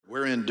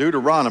in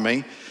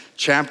Deuteronomy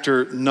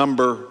chapter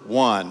number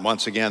 1.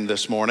 Once again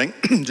this morning,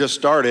 just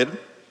started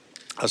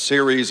a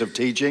series of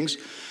teachings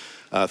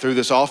through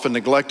this often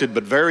neglected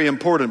but very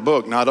important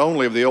book, not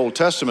only of the Old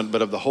Testament,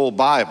 but of the whole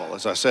Bible.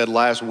 As I said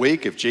last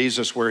week, if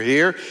Jesus were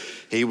here,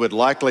 he would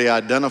likely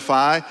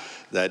identify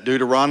that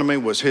Deuteronomy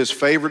was his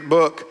favorite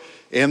book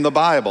in the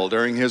Bible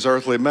during his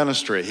earthly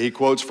ministry. He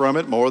quotes from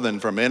it more than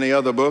from any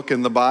other book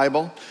in the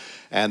Bible.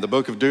 And the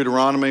book of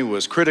Deuteronomy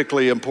was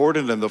critically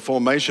important in the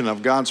formation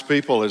of God's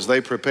people as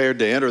they prepared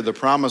to enter the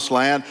promised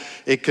land.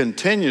 It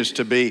continues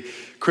to be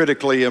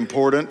critically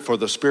important for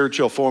the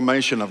spiritual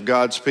formation of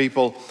God's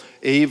people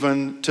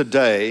even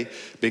today,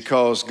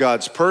 because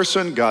God's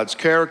person, God's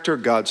character,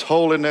 God's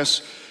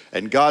holiness,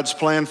 and God's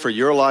plan for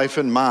your life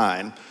and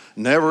mine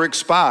never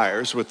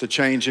expires with the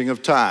changing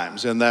of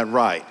times. Isn't that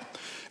right?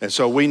 And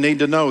so we need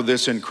to know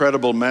this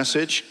incredible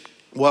message,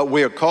 what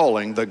we are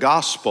calling the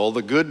gospel,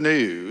 the good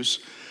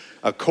news,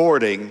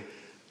 according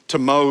to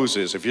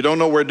Moses. If you don't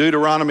know where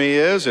Deuteronomy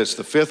is, it's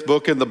the fifth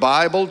book in the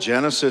Bible: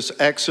 Genesis,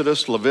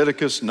 Exodus,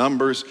 Leviticus,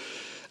 Numbers,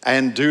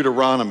 and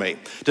Deuteronomy.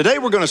 Today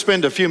we're going to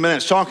spend a few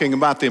minutes talking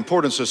about the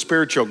importance of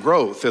spiritual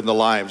growth in the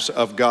lives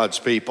of God's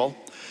people.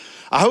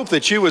 I hope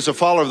that you, as a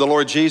follower of the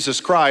Lord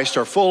Jesus Christ,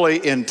 are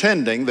fully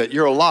intending that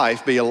your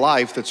life be a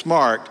life that's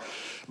marked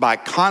by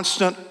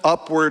constant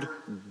upward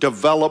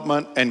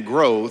development and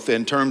growth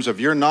in terms of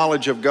your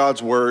knowledge of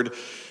God's Word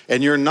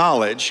and your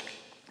knowledge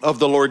of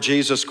the Lord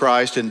Jesus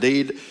Christ,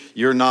 indeed,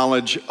 your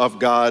knowledge of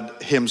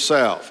God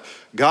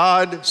Himself.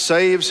 God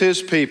saves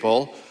His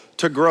people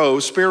to grow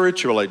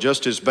spiritually.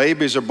 Just as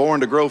babies are born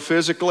to grow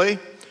physically,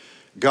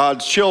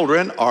 God's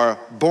children are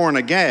born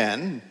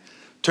again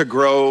to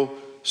grow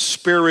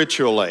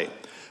spiritually.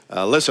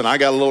 Listen, I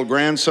got a little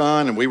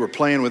grandson, and we were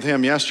playing with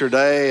him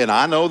yesterday, and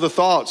I know the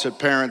thoughts that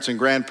parents and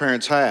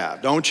grandparents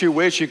have. Don't you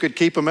wish you could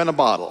keep them in a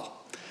bottle?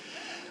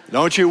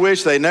 Don't you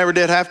wish they never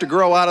did have to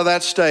grow out of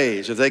that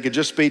stage, if they could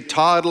just be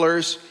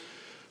toddlers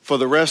for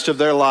the rest of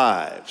their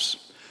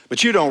lives?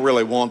 But you don't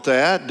really want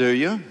that, do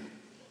you?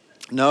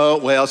 No,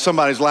 well,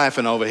 somebody's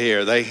laughing over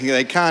here.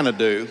 They kind of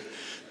do.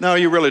 No,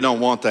 you really don't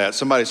want that.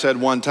 Somebody said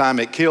one time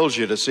it kills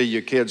you to see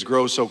your kids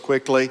grow so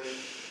quickly,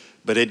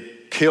 but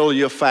it'd kill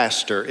you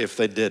faster if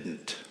they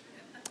didn't.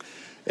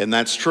 And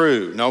that's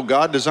true. No,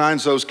 God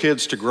designs those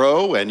kids to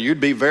grow, and you'd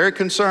be very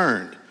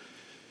concerned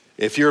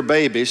if your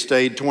baby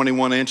stayed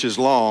 21 inches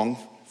long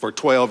for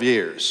 12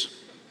 years.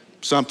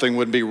 Something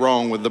would be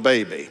wrong with the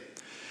baby.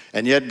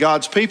 And yet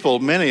God's people,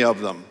 many of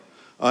them,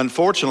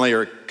 unfortunately,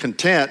 are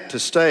content to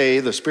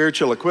stay the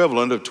spiritual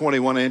equivalent of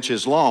 21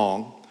 inches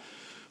long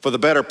for the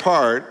better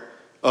part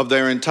of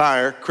their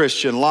entire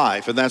Christian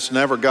life. And that's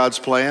never God's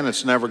plan.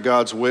 It's never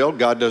God's will.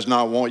 God does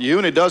not want you,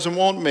 and He doesn't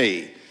want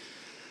me,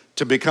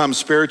 to become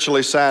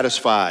spiritually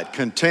satisfied,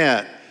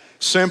 content,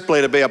 simply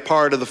to be a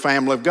part of the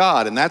family of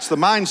God. And that's the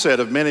mindset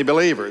of many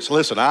believers.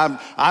 Listen,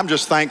 I'm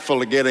just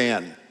thankful to get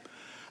in.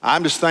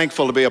 I'm just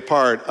thankful to be a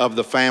part of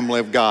the family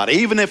of God.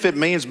 Even if it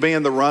means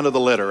being the run of the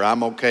litter,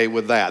 I'm okay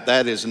with that.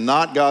 That is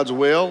not God's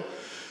will,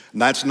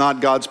 and that's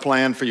not God's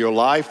plan for your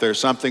life. There's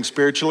something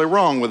spiritually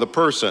wrong with a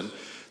person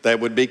that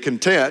would be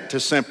content to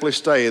simply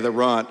stay the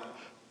run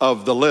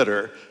of the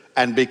litter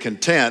and be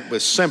content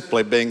with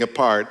simply being a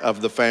part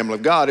of the family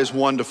of God, as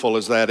wonderful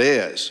as that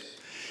is.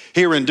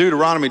 Here in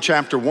Deuteronomy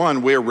chapter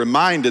 1, we're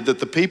reminded that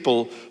the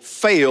people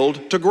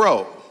failed to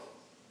grow.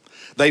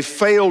 They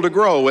failed to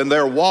grow in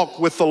their walk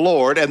with the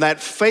Lord, and that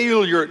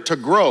failure to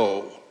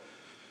grow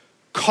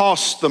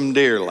cost them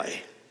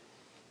dearly.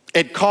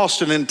 It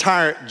cost an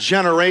entire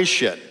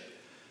generation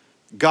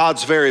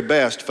God's very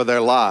best for their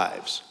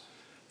lives.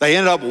 They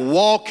ended up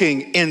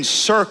walking in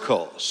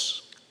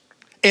circles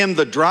in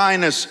the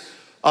dryness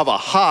of a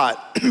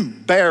hot,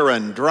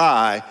 barren,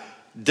 dry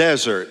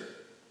desert.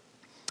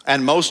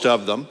 And most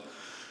of them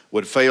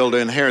would fail to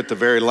inherit the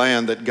very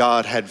land that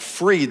God had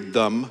freed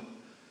them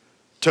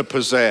to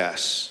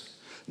possess.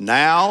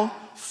 Now,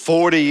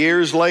 40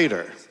 years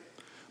later,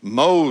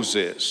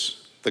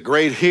 Moses, the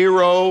great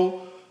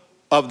hero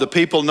of the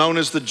people known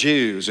as the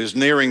Jews, is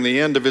nearing the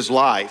end of his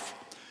life.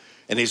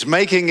 And he's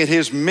making it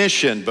his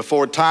mission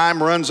before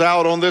time runs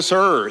out on this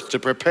earth to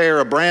prepare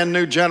a brand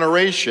new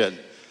generation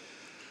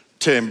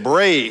to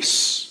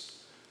embrace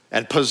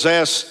and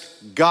possess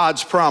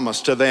God's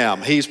promise to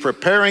them. He's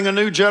preparing a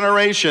new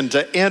generation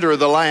to enter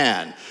the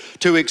land,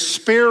 to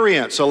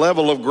experience a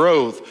level of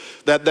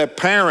growth that their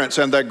parents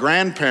and their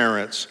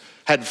grandparents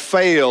had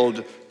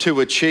failed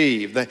to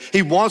achieve.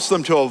 He wants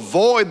them to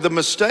avoid the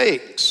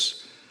mistakes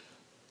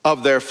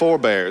of their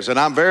forebears. And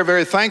I'm very,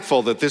 very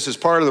thankful that this is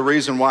part of the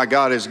reason why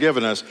God has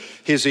given us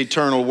His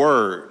eternal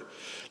word.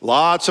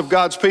 Lots of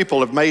God's people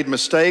have made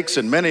mistakes,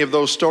 and many of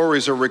those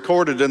stories are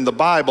recorded in the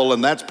Bible,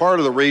 and that's part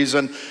of the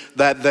reason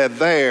that they're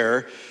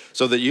there,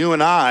 so that you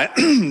and I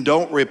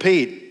don't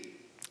repeat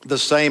the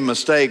same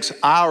mistakes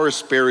our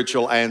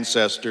spiritual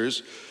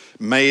ancestors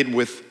made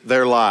with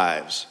their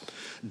lives.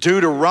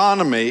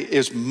 Deuteronomy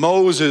is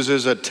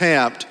Moses'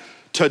 attempt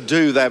to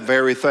do that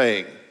very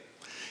thing.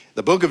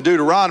 The book of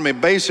Deuteronomy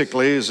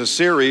basically is a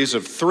series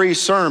of 3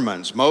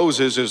 sermons.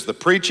 Moses is the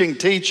preaching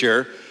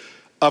teacher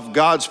of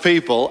God's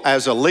people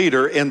as a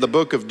leader in the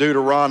book of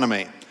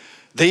Deuteronomy.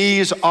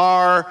 These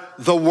are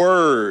the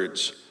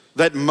words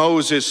that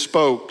Moses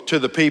spoke to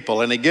the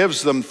people, and he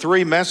gives them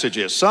 3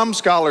 messages. Some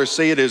scholars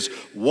see it as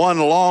one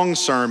long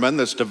sermon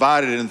that's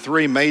divided in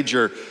 3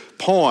 major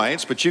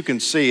points, but you can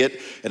see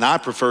it, and I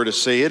prefer to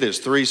see it as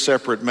 3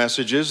 separate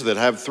messages that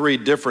have 3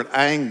 different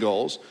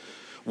angles.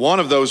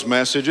 One of those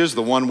messages,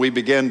 the one we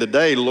begin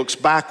today, looks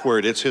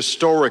backward. It's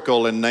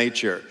historical in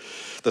nature.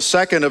 The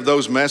second of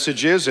those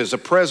messages is a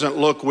present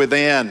look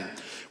within,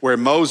 where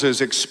Moses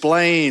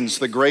explains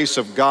the grace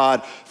of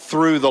God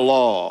through the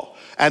law.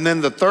 And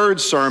then the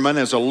third sermon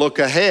is a look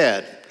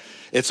ahead.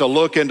 It's a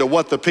look into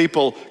what the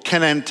people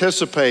can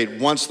anticipate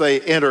once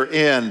they enter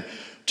in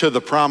to the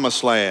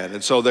promised land.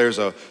 And so there's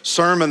a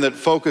sermon that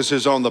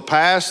focuses on the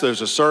past,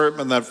 there's a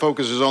sermon that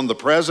focuses on the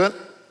present,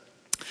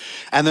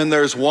 and then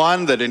there's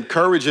one that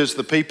encourages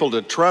the people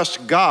to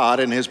trust God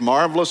and His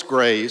marvelous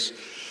grace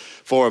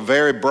for a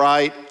very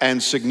bright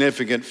and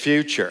significant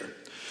future.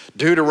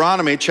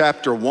 Deuteronomy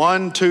chapter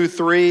 1, 2,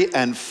 3,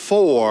 and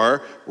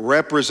 4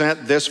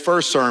 represent this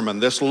first sermon,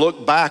 this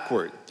look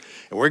backward.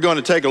 And we're going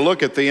to take a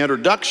look at the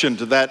introduction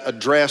to that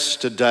address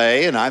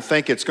today, and I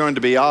think it's going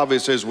to be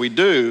obvious as we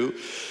do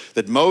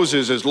that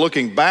Moses is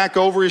looking back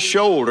over his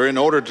shoulder in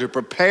order to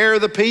prepare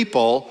the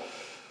people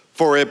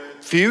for a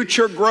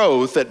future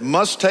growth that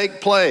must take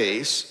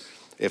place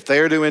if they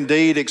are to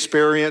indeed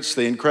experience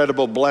the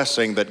incredible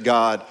blessing that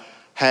God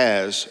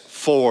has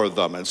for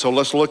them. And so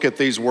let's look at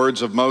these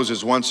words of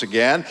Moses once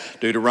again.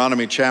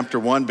 Deuteronomy chapter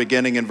 1,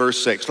 beginning in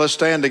verse 6. Let's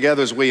stand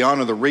together as we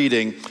honor the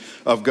reading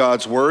of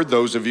God's word.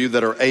 Those of you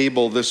that are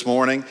able this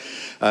morning.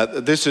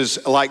 This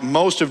is, like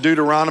most of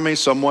Deuteronomy,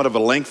 somewhat of a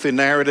lengthy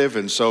narrative,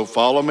 and so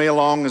follow me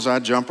along as I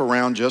jump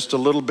around just a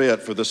little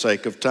bit for the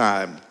sake of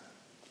time.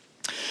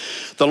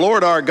 The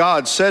Lord our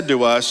God said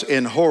to us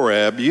in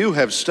Horeb, "You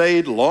have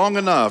stayed long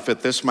enough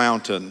at this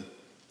mountain.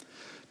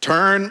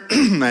 Turn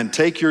and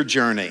take your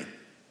journey,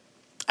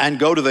 and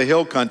go to the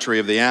hill country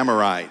of the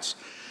Amorites,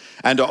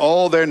 and to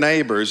all their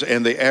neighbors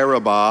in the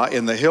Arabah,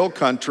 in the hill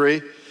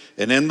country,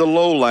 and in the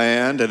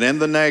lowland, and in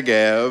the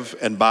Negev,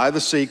 and by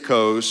the sea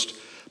coast,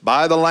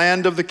 by the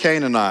land of the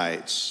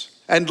Canaanites,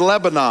 and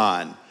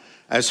Lebanon,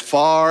 as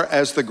far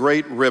as the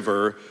great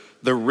river,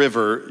 the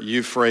river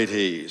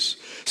Euphrates.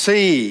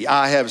 See,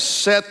 I have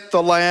set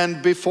the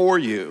land before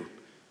you.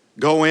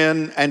 Go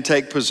in and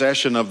take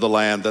possession of the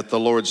land that the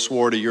Lord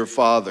swore to your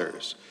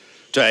fathers,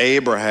 to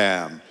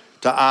Abraham,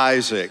 to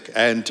Isaac,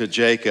 and to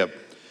Jacob,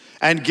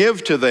 and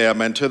give to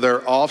them and to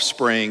their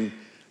offspring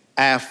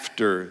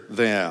after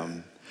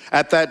them.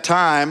 At that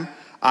time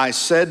I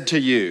said to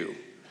you,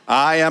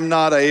 I am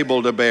not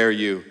able to bear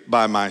you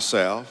by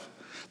myself.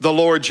 The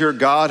Lord your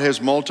God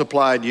has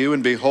multiplied you,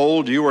 and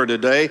behold, you are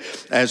today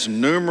as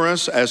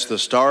numerous as the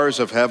stars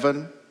of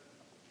heaven.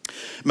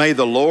 May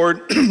the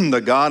Lord,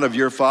 the God of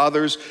your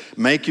fathers,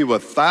 make you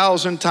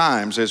 1,000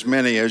 times as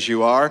many as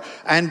you are,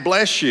 and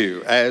bless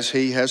you as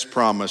He has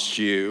promised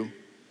you.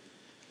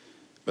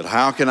 But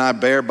how can I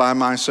bear by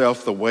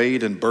myself the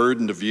weight and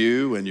burden of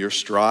you and your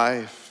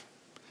strife?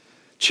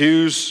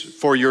 Choose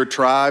for your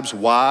tribes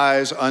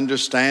wise,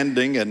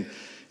 understanding, and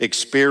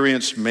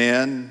experienced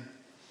men,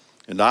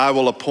 and I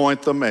will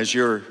appoint them as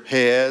your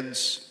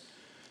heads.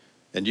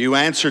 And you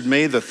answered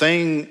me, the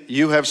thing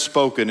you have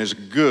spoken is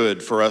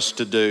good for us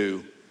to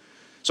do.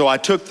 So I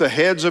took the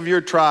heads of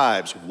your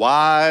tribes,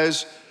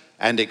 wise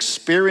and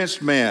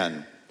experienced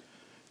men,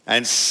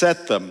 and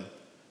set them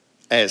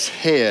as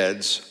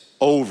heads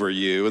over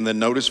you." And then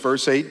notice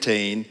verse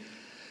 18,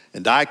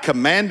 "And I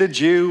commanded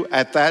you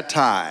at that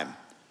time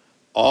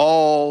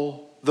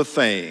all the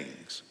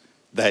things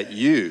that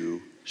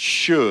you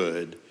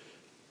should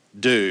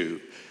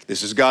do."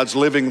 This is God's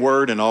living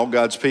word, and all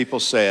God's people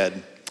said,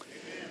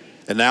 amen.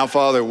 And now,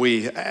 Father,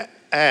 we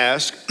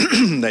ask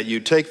that you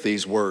take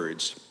these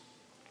words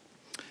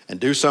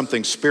and do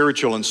something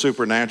spiritual and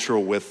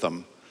supernatural with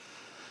them,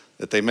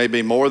 that they may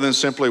be more than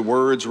simply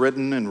words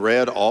written and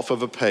read off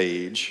of a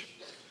page,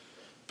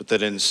 but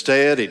that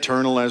instead,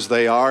 eternal as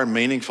they are,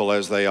 meaningful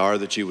as they are,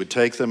 that you would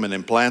take them and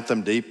implant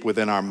them deep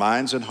within our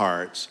minds and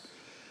hearts,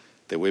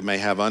 that we may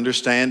have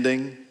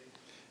understanding,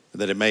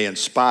 and that it may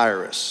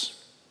inspire us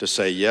to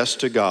say yes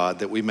to God,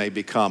 that we may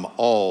become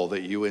all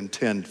that you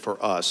intend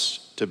for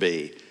us to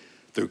be.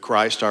 Through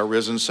Christ our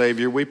risen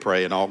Savior we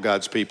pray, and all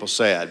God's people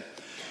said,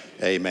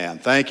 amen.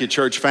 Thank you,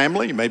 church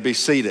family. You may be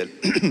seated.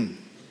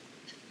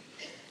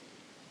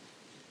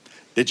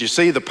 Did you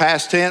see the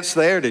past tense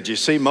there? Did you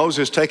see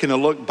Moses taking a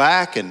look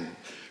back and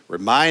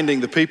reminding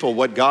the people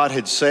what God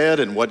had said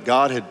and what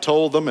God had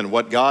told them and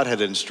what God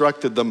had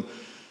instructed them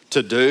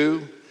to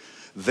do?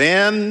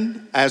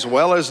 Then, as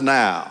well as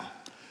now,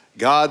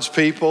 God's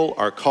people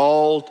are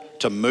called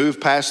to move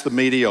past the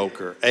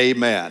mediocre.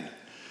 Amen.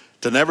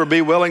 To never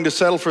be willing to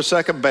settle for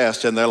second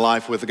best in their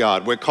life with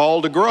God. We're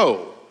called to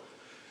grow.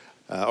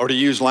 Or to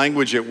use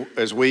language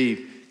as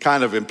we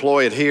kind of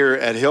employ it here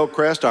at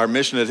Hillcrest, our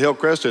mission at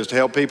Hillcrest is to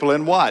help people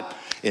in what?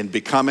 in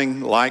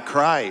becoming like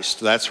Christ.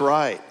 That's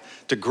right.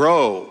 To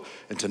grow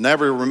and to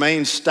never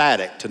remain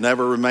static, to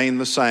never remain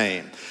the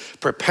same.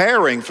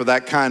 Preparing for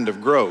that kind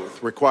of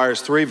growth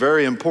requires three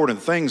very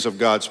important things of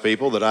God's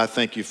people that I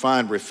think you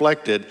find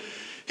reflected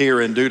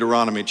here in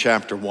Deuteronomy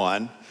chapter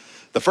 1.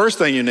 The first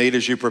thing you need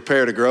as you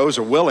prepare to grow is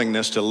a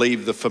willingness to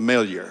leave the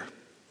familiar.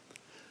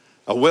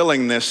 A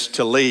willingness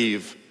to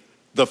leave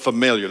the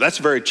familiar. That's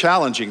a very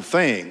challenging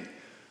thing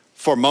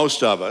for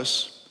most of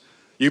us.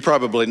 You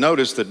probably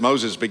noticed that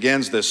Moses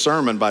begins this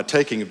sermon by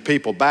taking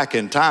people back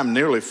in time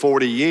nearly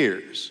 40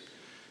 years.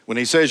 When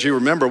he says you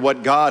remember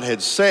what God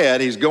had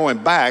said, he's going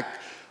back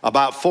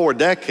about 4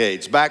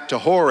 decades, back to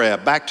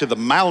Horeb, back to the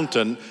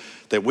mountain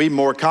that we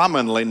more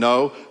commonly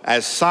know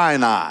as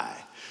Sinai.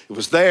 It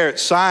was there at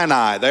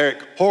Sinai, there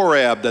at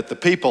Horeb, that the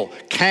people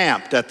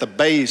camped at the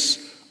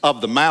base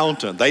of the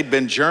mountain. They'd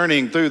been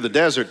journeying through the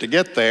desert to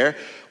get there.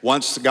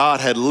 Once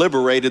God had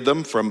liberated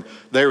them from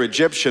their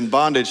Egyptian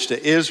bondage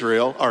to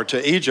Israel, or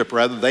to Egypt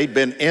rather, they'd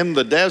been in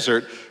the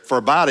desert for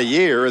about a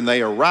year, and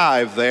they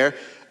arrived there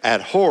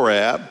at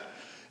Horeb,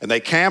 and they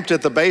camped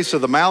at the base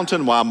of the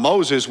mountain while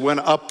Moses went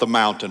up the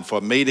mountain for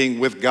a meeting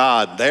with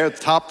God. There at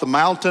the top of the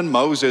mountain,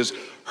 Moses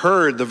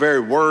heard the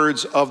very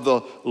words of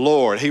the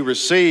Lord. He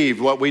received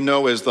what we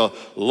know as the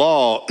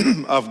law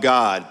of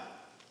God.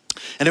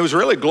 And it was a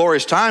really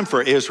glorious time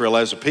for Israel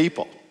as a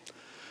people,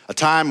 a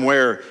time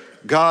where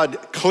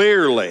God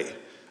clearly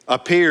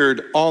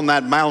appeared on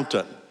that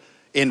mountain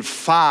in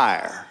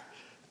fire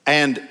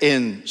and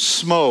in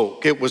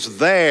smoke. It was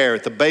there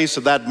at the base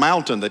of that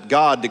mountain that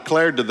God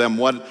declared to them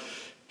what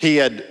he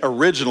had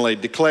originally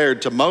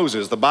declared to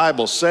Moses. The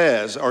Bible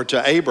says, or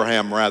to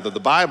Abraham rather, the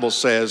Bible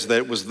says that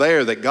it was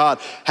there that God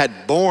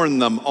had borne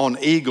them on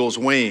eagle's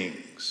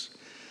wings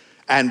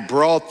and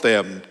brought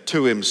them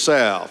to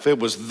himself. It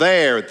was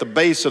there at the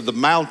base of the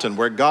mountain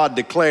where God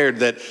declared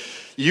that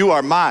you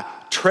are my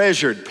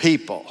treasured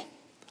people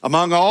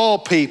among all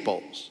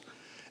peoples,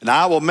 and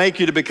I will make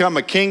you to become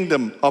a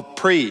kingdom of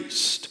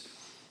priests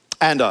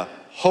and a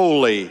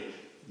holy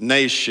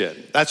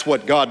nation. That's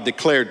what God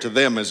declared to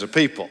them as a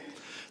people.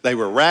 They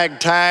were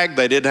ragtag.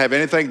 They didn't have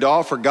anything to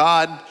offer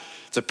God.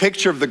 It's a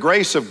picture of the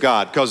grace of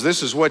God, because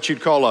this is what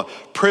you'd call a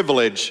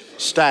privileged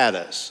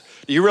status.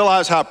 Do you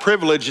realize how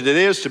privileged it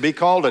is to be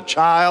called a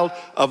child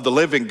of the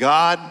living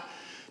God?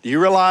 Do you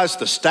realize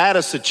the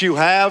status that you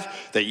have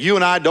that you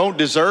and I don't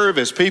deserve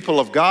as people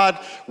of God?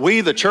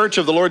 We, the church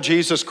of the Lord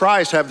Jesus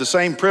Christ, have the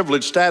same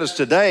privileged status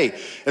today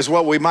as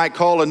what we might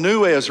call a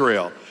new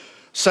Israel,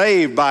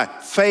 saved by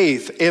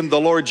faith in the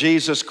Lord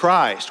Jesus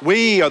Christ.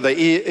 We are the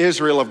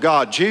Israel of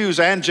God, Jews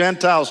and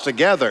Gentiles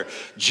together.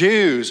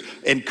 Jews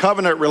in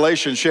covenant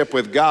relationship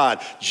with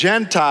God.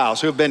 Gentiles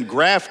who have been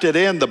grafted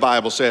in, the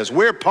Bible says.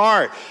 We're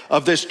part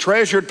of this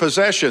treasured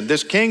possession,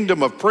 this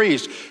kingdom of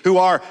priests who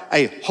are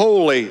a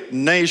holy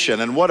nation.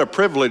 And what a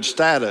privileged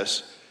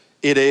status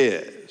it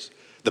is.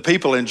 The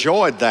people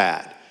enjoyed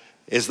that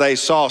as they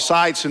saw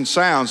sights and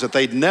sounds that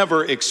they'd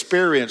never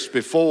experienced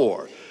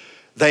before.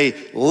 They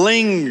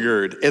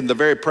lingered in the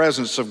very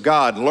presence of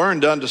God,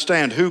 learned to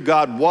understand who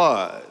God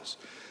was.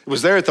 It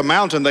was there at the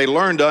mountain they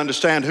learned to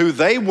understand who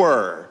they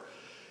were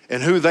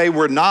and who they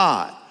were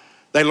not.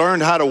 They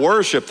learned how to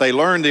worship. They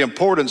learned the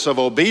importance of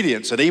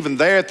obedience. And even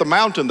there at the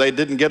mountain, they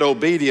didn't get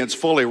obedience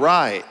fully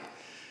right.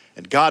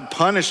 And God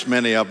punished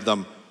many of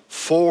them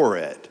for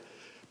it.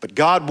 But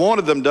God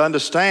wanted them to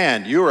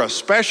understand you're a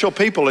special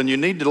people and you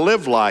need to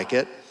live like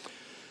it,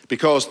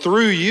 because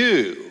through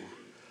you,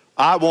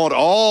 I want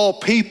all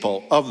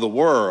people of the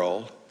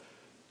world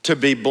to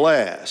be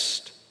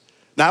blessed.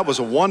 That was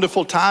a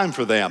wonderful time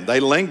for them. They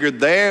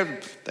lingered there.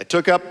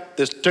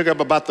 This took up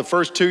about the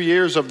first 2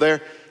 years of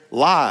their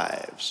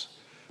lives.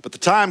 But the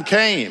time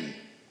came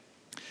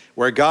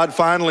where God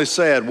finally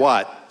said,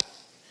 what?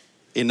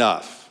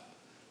 Enough.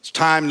 It's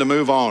time to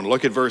move on.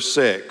 Look at verse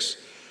 6.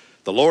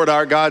 The Lord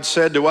our God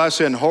said to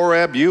us in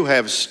Horeb, you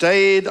have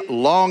stayed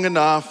long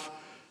enough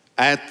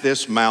at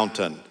this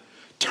mountain.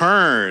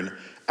 Turn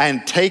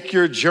and take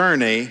your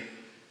journey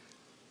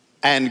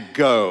and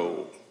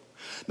go.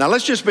 Now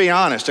let's just be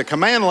honest. A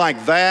command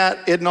like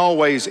that isn't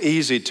always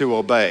easy to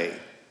obey.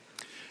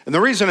 And the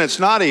reason it's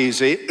not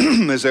easy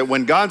is that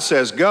when God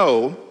says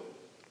go,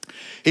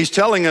 he's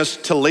telling us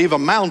to leave a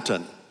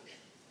mountain,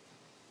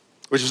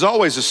 which is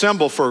always a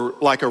symbol for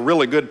like a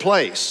really good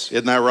place.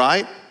 Isn't that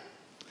right?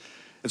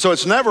 And so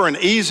it's never an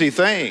easy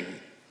thing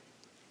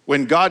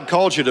when God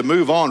calls you to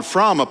move on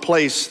from a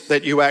place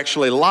that you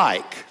actually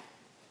like.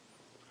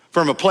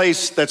 From a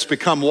place that's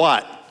become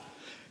what?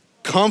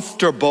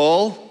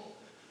 Comfortable.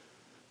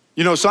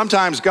 You know,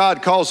 sometimes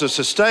God calls us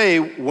to stay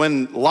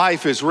when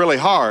life is really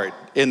hard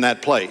in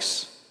that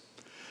place.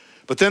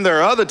 But then there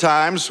are other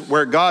times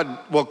where God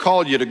will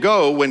call you to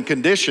go when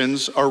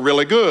conditions are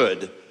really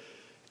good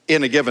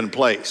in a given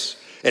place.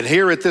 And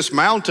here at this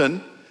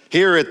mountain,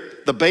 here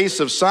at the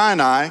base of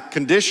Sinai,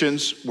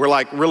 conditions were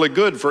like really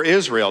good for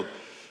Israel.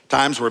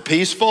 Times were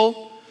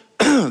peaceful.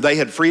 They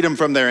had freedom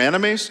from their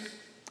enemies.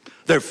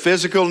 Their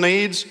physical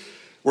needs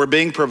were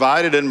being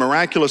provided in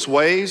miraculous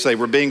ways. They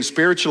were being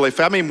spiritually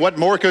fed. I mean, what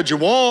more could you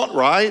want,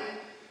 right?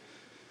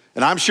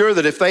 And I'm sure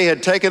that if they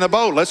had taken a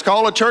vote, let's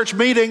call a church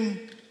meeting.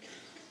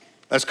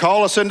 Let's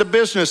call us into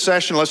business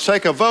session. Let's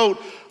take a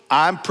vote.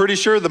 I'm pretty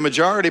sure the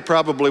majority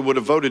probably would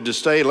have voted to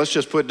stay. Let's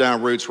just put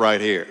down roots right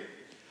here.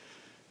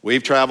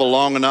 We've traveled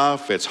long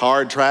enough. It's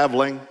hard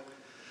traveling.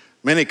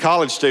 Many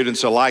college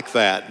students are like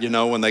that. You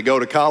know, when they go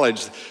to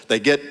college,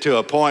 they get to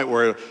a point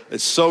where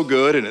it's so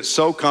good and it's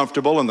so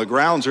comfortable and the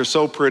grounds are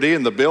so pretty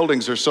and the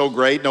buildings are so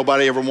great,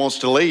 nobody ever wants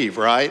to leave,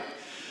 right?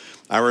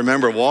 I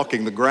remember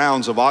walking the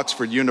grounds of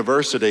Oxford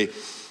University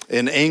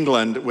in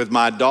England with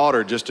my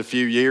daughter just a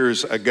few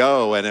years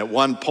ago, and at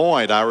one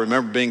point I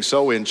remember being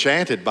so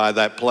enchanted by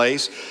that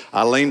place.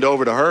 I leaned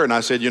over to her and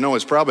I said, you know,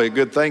 it's probably a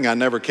good thing I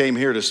never came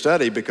here to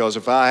study, because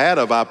if I had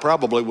I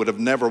probably would have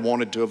never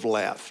wanted to have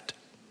left.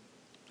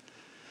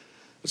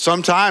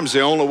 Sometimes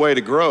the only way to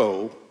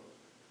grow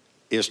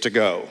is to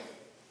go.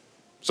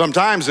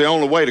 Sometimes the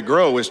only way to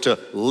grow is to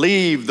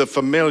leave the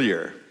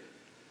familiar,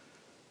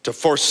 to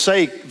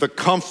forsake the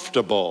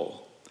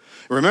comfortable.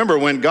 Remember,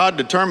 when God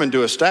determined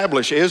to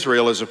establish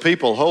Israel as a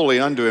people holy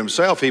unto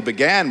himself, he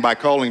began by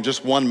calling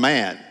just one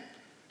man.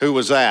 Who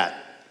was that?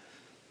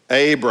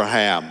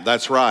 Abraham.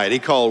 That's right. He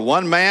called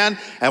one man,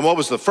 and what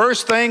was the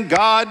first thing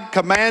God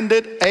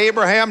commanded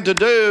Abraham to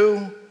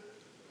do?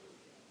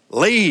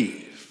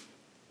 Leave.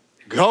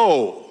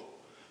 Go.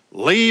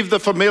 Leave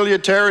the familiar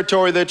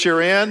territory that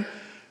you're in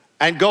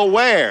and go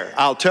where?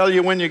 I'll tell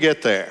you when you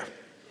get there.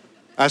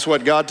 That's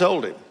what God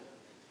told him.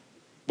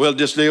 We'll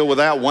just deal with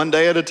that one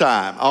day at a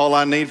time. All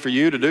I need for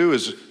you to do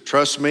is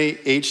trust me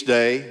each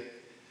day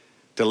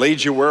to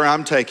lead you where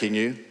I'm taking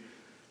you.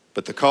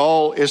 But the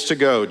call is to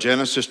go.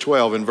 Genesis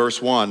 12 in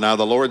verse 1. Now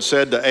the Lord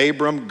said to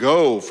Abram,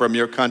 go from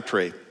your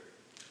country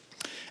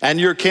and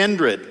your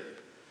kindred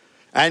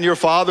and your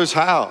father's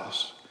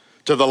house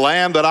to the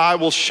land that I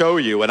will show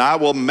you, and I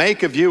will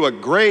make of you a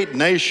great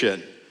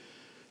nation,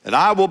 and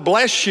I will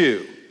bless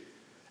you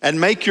and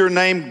make your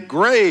name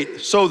great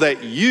so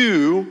that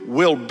you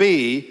will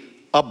be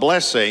a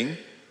blessing.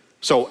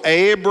 So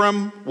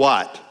Abram,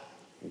 what?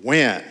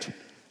 Went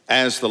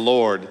as the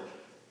Lord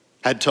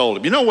had told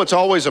him. You know what's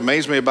always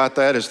amazed me about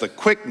that is the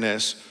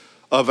quickness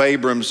of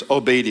Abram's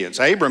obedience.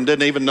 Abram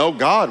didn't even know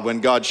God when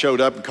God showed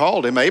up and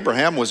called him.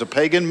 Abraham was a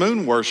pagan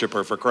moon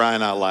worshiper, for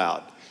crying out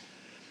loud.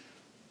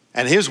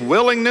 And his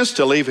willingness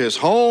to leave his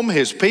home,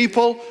 his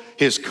people,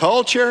 his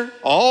culture,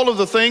 all of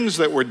the things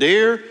that were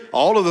dear,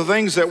 all of the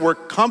things that were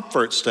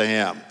comforts to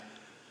him,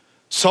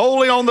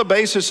 solely on the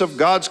basis of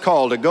God's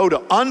call to go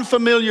to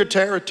unfamiliar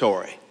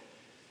territory,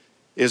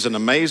 is an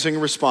amazing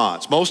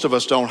response. Most of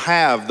us don't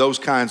have those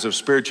kinds of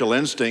spiritual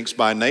instincts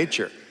by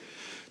nature.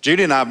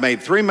 Judy and I have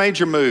made 3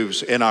 major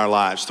moves in our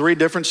lives, 3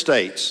 different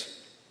states.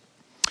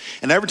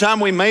 And every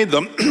time we made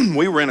them,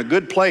 we were in a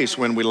good place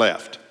when we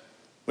left.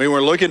 We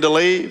were looking to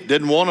leave,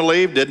 didn't want to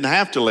leave, didn't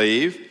have to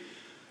leave,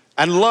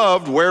 and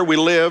loved where we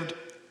lived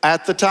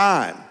at the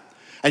time.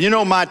 And you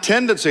know, my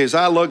tendency as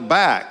I look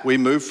back, we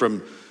moved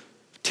from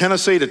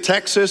Tennessee to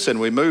Texas, and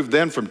we moved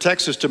then from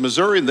Texas to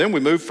Missouri, and then we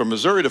moved from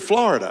Missouri to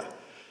Florida.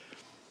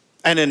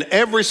 And in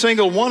every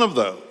single one of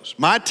those,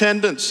 my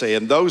tendency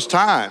in those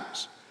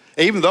times,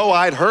 even though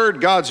I'd heard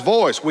God's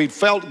voice, we'd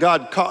felt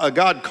God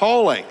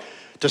calling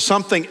to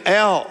something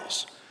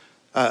else,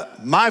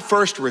 my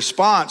first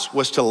response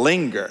was to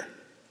linger,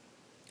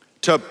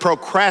 to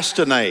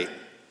procrastinate,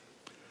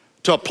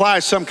 to apply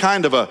some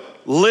kind of a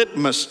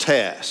litmus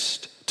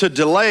test, to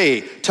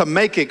delay, to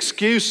make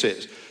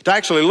excuses, to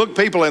actually look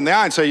people in the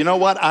eye and say, you know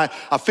what, I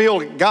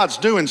feel God's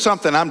doing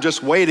something, I'm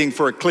just waiting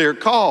for a clear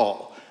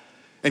call.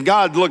 And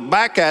God looked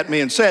back at me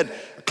and said,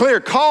 a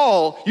clear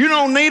call? You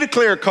don't need a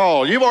clear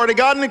call. You've already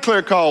gotten a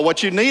clear call.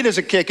 What you need is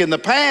a kick in the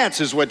pants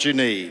is what you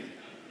need.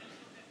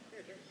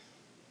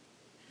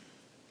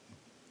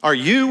 Are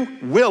you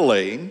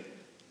willing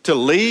to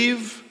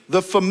leave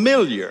the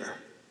familiar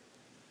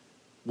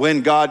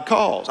when God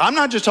calls? I'm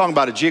not just talking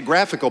about a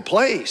geographical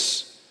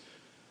place.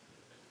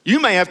 You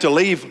may have to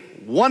leave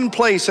one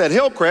place at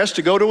Hillcrest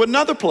to go to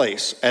another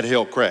place at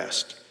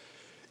Hillcrest.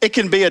 It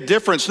can be a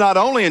difference not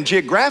only in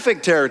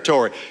geographic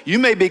territory. You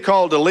may be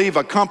called to leave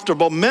a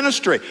comfortable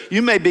ministry.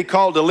 You may be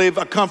called to leave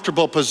a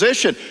comfortable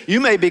position. You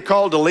may be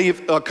called to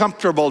leave a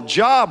comfortable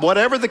job,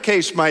 whatever the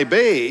case may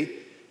be.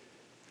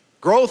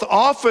 Growth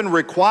often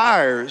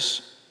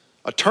requires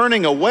a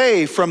turning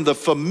away from the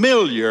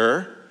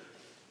familiar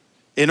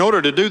in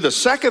order to do the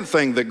second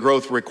thing that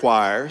growth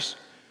requires,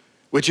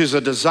 which is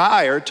a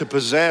desire to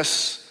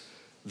possess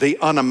the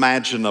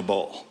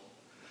unimaginable.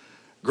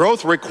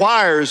 Growth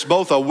requires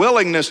both a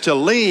willingness to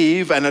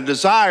leave and a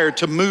desire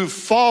to move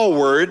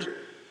forward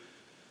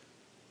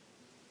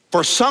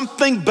for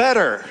something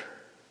better,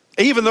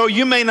 even though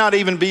you may not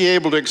even be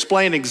able to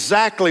explain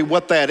exactly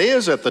what that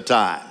is at the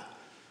time.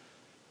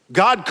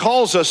 God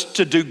calls us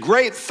to do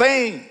great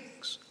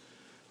things,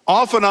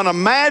 often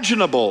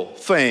unimaginable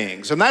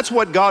things, and that's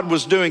what God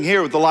was doing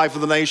here with the life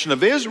of the nation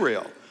of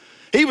Israel.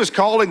 He was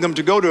calling them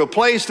to go to a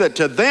place that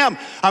to them,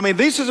 I mean,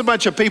 this is a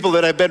bunch of people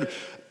that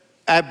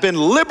have been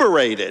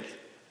liberated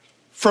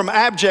from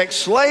abject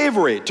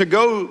slavery to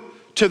go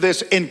to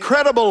this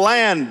incredible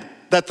land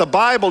that the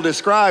Bible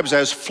describes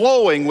as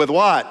flowing with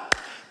what?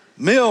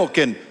 Milk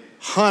and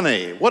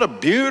honey. What a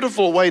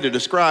beautiful way to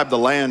describe the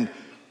land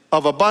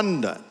of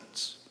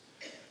abundance.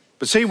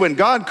 But see, when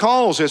God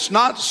calls, it's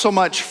not so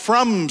much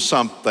from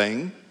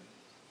something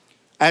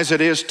as it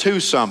is to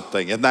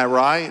something. Isn't that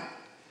right?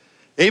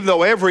 Even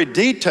though every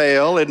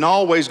detail isn't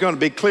always going to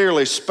be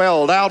clearly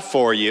spelled out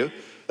for you,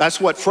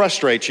 that's what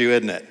frustrates you,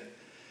 isn't it?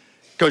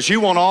 Because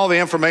you want all the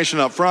information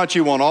up front,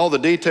 you want all the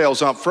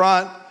details up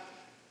front,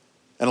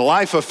 and a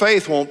life of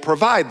faith won't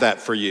provide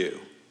that for you.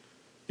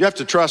 You have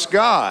to trust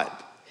God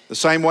the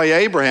same way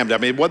Abraham did. I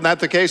mean, wasn't that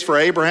the case for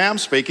Abraham?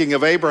 Speaking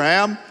of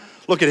Abraham,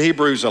 look at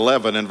Hebrews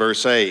 11 and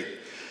verse 8.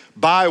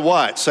 By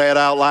what? Say it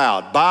out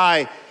loud.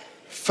 By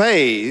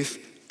faith,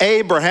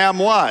 Abraham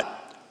what?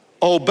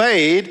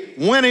 Obeyed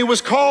when he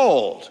was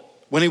called.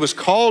 When he was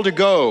called to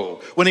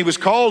go. When he was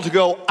called to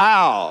go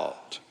out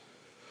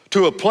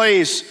to a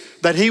place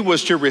that he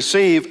was to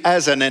receive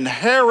as an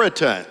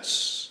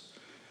inheritance.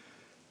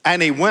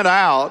 And he went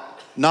out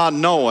not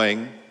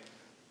knowing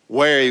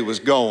where he was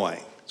going.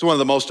 It's one of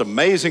the most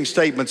amazing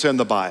statements in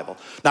the Bible.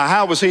 Now,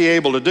 how was he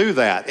able to do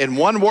that? In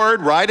one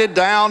word, write it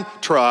down,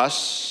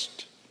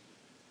 trust.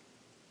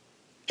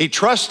 He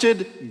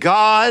trusted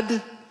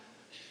God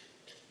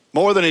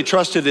more than he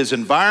trusted his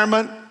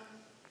environment,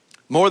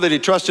 more than he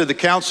trusted the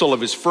counsel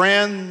of his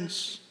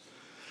friends.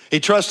 He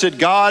trusted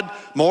God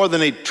more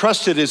than he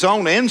trusted his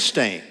own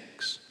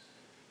instincts.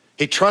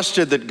 He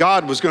trusted that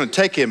God was going to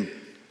take him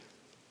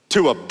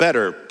to a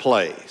better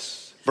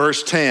place.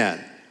 Verse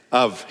 10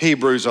 of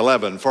Hebrews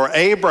 11, for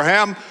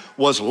Abraham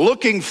was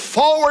looking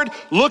forward,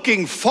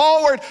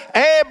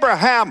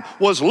 Abraham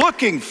was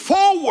looking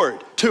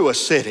forward to a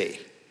city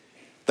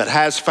that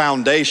has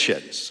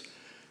foundations,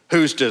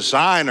 whose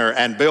designer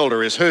and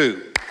builder is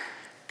who?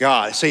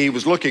 God. See, he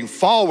was looking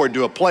forward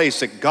to a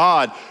place that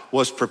God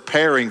was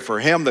preparing for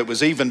him that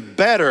was even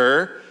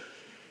better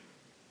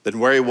than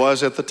where he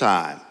was at the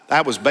time.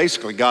 That was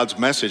basically God's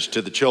message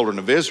to the children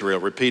of Israel,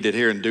 repeated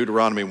here in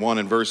Deuteronomy 1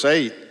 and verse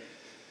 8.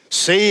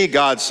 See,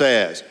 God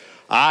says,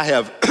 I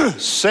have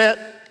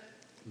set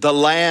the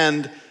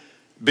land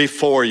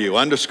before you.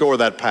 Underscore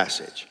that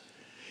passage.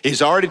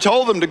 He's already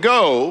told them to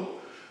go,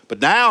 but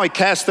now he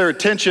casts their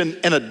attention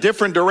in a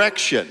different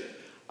direction.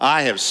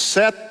 I have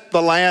set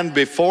the land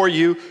before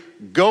you.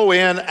 Go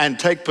in and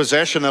take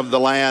possession of the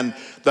land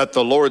that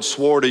the Lord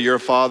swore to your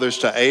fathers,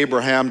 to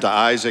Abraham, to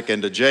Isaac,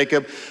 and to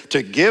Jacob,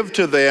 to give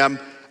to them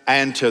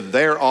and to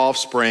their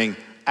offspring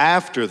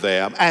after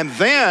them. And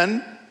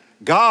then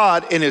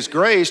God, in his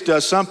grace,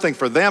 does something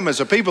for them as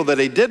a people that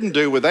he didn't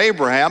do with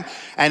Abraham,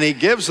 and he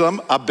gives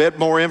them a bit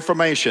more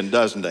information,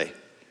 doesn't he?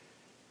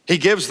 He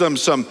gives them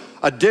some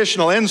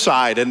additional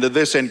insight into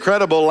this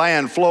incredible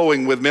land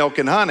flowing with milk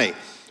and honey,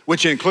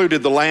 which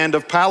included the land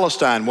of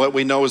Palestine, what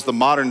we know as the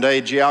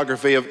modern-day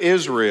geography of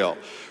Israel,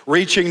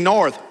 reaching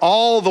north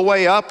all the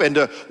way up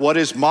into what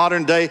is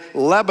modern-day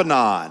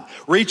Lebanon,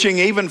 reaching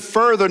even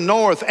further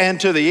north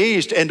and to the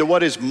east into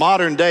what is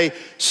modern-day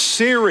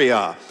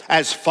Syria,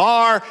 as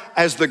far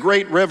as the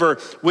great river,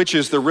 which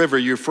is the river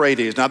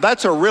Euphrates. Now,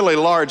 that's a really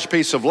large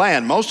piece of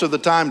land. Most of the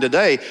time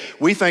today,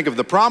 we think of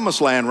the Promised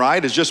Land,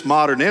 right, as just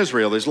modern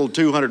Israel, this little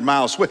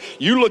 200-mile sweep.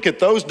 You look at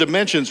those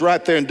dimensions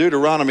right there in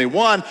Deuteronomy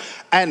 1,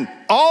 and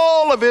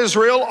all of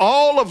Israel,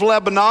 all of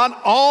Lebanon,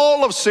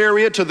 all of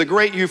Syria to the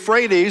great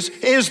Euphrates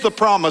is the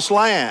Promised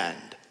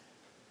Land.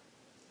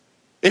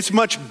 It's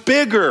much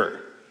bigger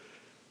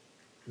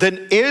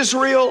than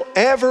Israel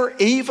ever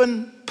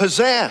even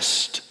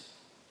possessed.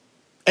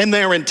 In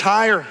their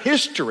entire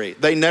history,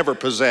 they never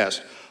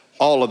possessed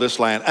all of this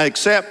land,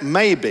 except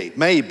maybe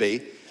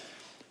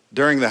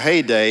during the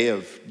heyday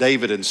of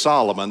David and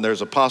Solomon.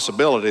 There's a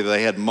possibility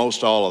they had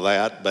most all of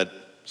that, but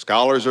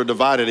scholars are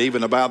divided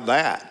even about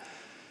that.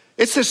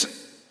 It's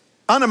this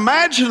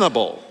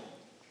unimaginable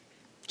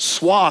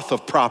swath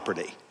of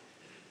property.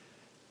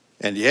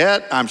 And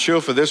yet, I'm sure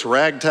for this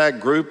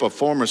ragtag group of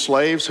former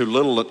slaves who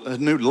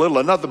knew little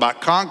enough about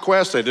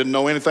conquest, they didn't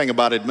know anything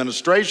about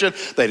administration,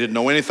 they didn't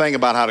know anything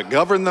about how to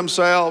govern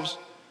themselves.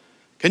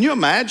 Can you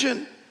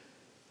imagine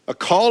a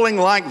calling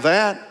like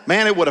that?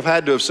 Man, it would have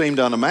had to have seemed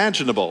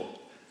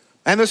unimaginable.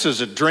 And this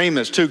is a dream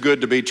that's too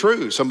good to be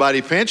true.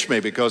 Somebody pinch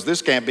me because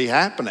this can't be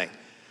happening.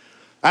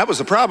 That was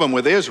the problem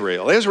with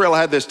Israel. Israel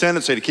had this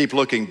tendency to keep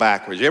looking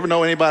backwards. You ever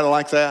know anybody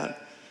like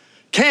that?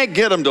 Can't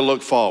get them to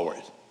look forward.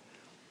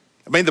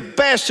 I mean, the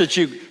best that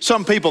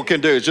some people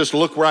can do is just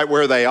look right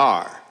where they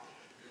are.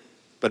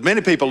 But many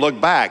people look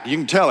back. You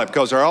can tell it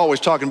because they're always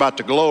talking about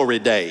the glory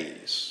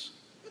days.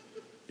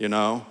 You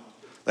know,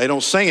 they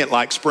don't sing it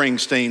like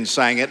Springsteen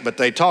sang it, but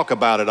they talk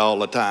about it all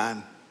the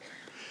time.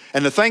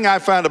 And the thing I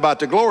found about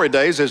the glory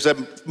days is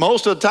that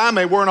most of the time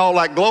they weren't all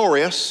that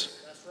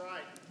glorious. That's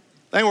right.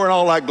 They weren't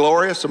all that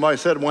glorious. Somebody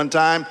said one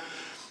time,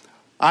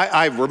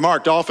 I've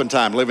remarked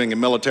oftentimes living in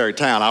military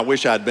town, I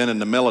wish I'd been in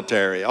the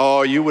military.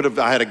 Oh,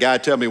 I had a guy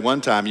tell me one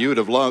time, you would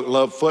have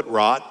loved foot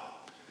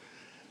rot.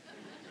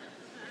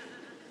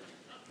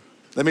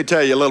 Let me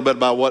tell you a little bit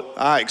about what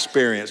I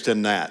experienced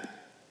in that.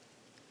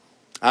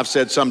 I've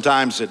said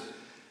sometimes that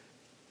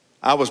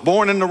I was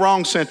born in the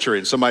wrong century,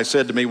 and somebody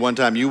said to me one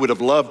time, you would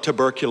have loved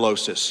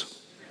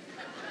tuberculosis.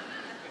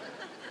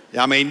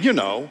 I mean, you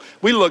know,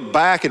 we look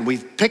back and we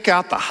pick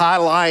out the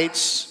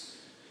highlights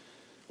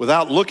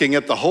without looking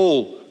at the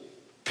whole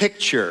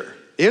picture.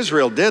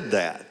 Israel did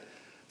that.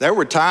 There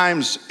were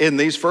times in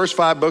these first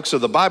 5 books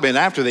of the Bible and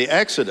after the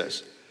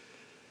Exodus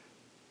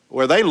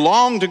where they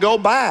longed to go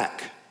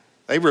back.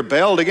 They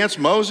rebelled against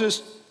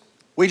Moses.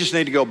 We just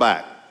need to go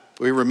back.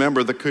 We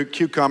remember the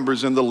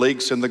cucumbers and the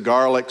leeks and the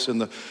garlics and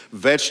the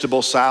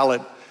vegetable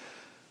salad.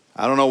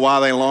 I don't know why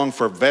they long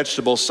for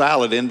vegetable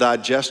salad,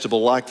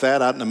 indigestible like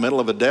that, out in the middle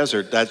of a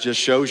desert. That just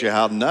shows you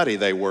how nutty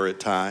they were at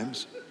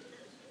times.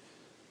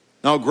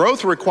 No,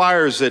 growth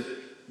requires that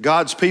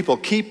God's people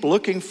keep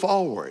looking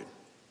forward,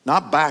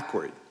 not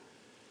backward.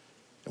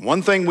 And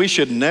one thing we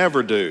should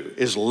never do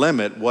is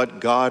limit what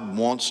God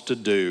wants to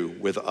do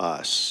with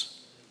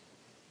us.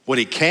 What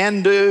He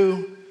can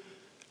do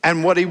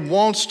and what He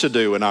wants to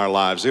do in our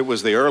lives. It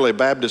was the early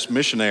Baptist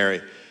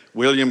missionary,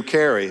 William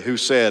Carey, who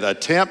said,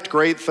 attempt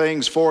great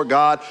things for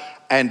God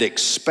and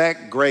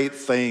expect great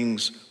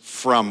things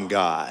from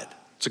God.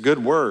 It's a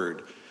good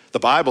word. The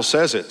Bible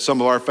says it. Some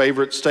of our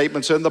favorite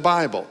statements in the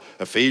Bible.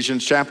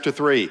 Ephesians chapter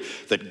 3,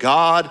 that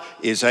God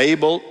is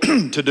able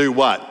to do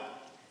what?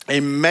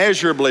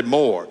 Immeasurably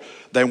more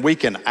than we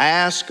can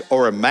ask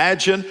or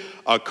imagine,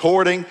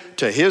 according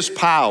to His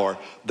power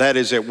that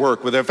is at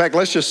work. In fact,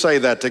 let's just say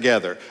that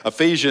together.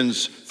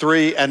 Ephesians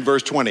 3 and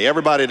verse 20.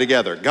 Everybody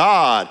together.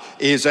 God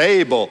is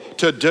able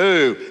to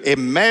do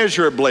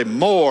immeasurably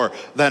more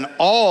than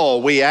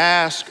all we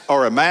ask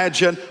or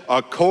imagine,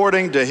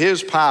 according to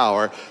His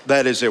power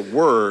that is at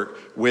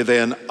work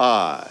within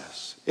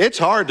us. It's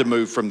hard to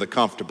move from the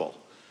comfortable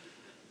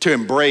to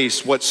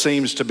embrace what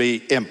seems to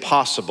be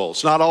impossible.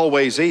 It's not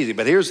always easy,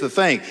 but here's the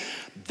thing.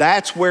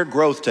 That's where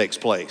growth takes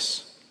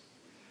place.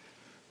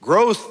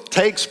 Growth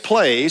takes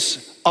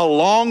place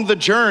along the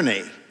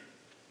journey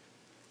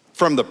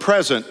from the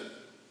present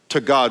to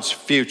God's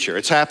future.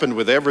 It's happened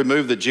with every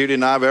move that Judy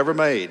and I have ever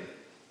made.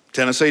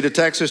 Tennessee to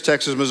Texas,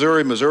 Texas,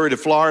 Missouri, Missouri to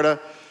Florida.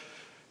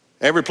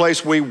 Every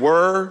place we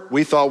were,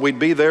 we thought we'd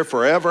be there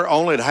forever,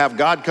 only to have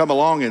God come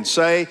along and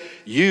say,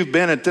 you've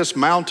been at this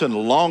mountain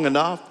long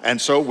enough,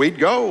 and so we'd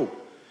go.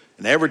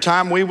 And every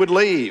time we would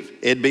leave,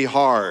 it'd be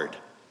hard.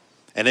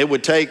 And it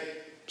would take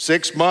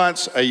 6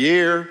 months, a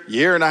year,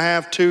 year and a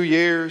half, 2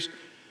 years.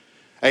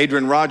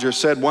 Adrian Rogers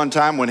said one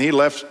time when he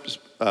left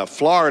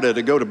Florida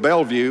to go to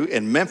Bellevue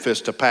in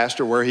Memphis to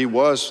pastor where he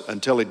was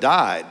until he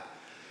died,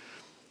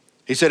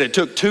 he said, it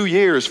took 2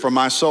 years for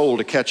my soul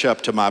to catch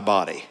up to my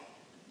body.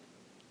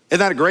 Isn't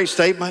that a great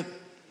statement?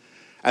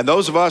 And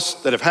those of us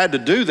that have had to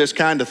do this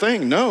kind of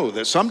thing know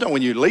that sometimes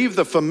when you leave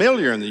the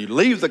familiar and you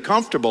leave the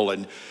comfortable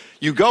and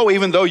you go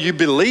even though you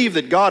believe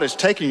that God is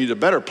taking you to a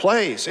better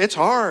place, it's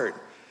hard.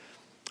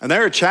 And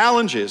there are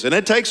challenges, and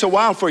it takes a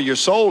while for your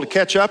soul to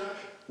catch up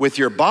with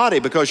your body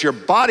because your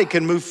body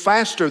can move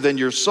faster than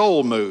your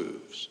soul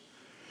moves.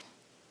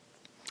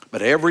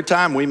 But every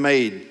time we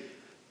made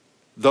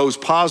those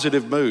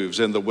positive moves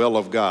in the will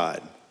of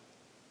God,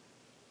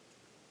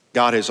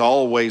 God has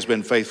always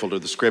been faithful to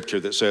the scripture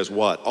that says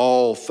what?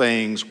 All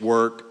things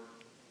work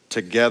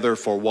together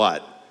for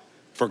what?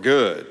 For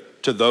good,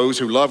 to those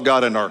who love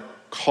God and are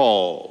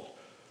called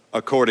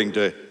according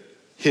to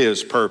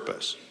His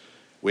purpose.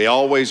 We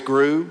always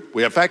grew.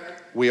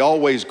 We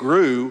always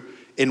grew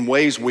in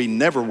ways we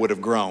never would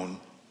have grown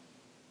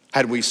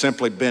had we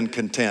simply been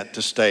content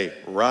to stay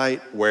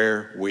right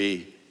where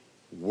we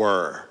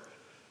were.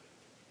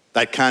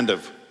 That kind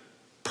of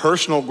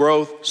personal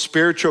growth,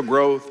 spiritual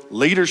growth,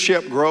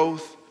 leadership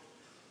growth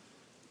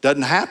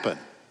doesn't happen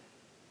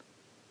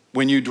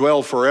when you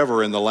dwell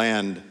forever in the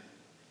land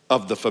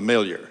of the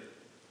familiar.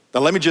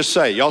 Now let me just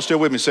say, y'all still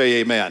with me? Say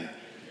amen.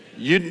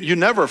 You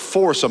never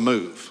force a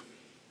move.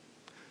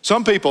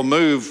 Some people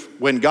move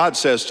when God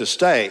says to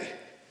stay.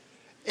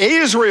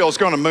 Israel's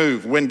going to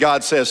move when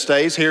God says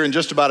stays here in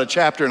just about a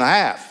chapter and a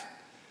half.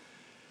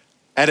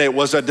 And it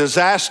was a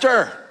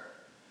disaster.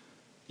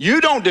 You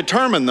don't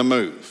determine the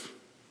move.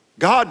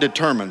 God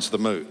determines the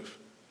move.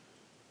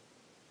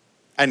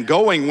 And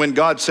going when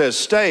God says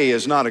stay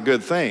is not a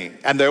good thing.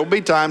 And there will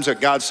be times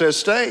that God says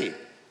stay.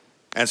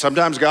 And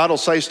sometimes God will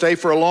say stay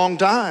for a long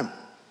time.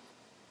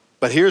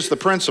 But here's the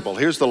principle.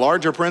 Here's the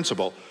larger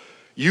principle.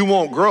 You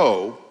won't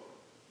grow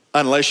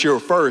unless you're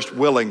first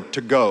willing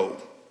to go.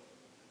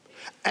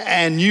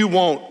 And you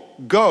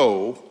won't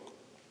go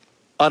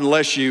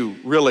unless you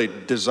really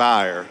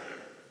desire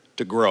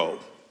to grow.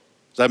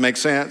 Does that make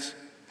sense?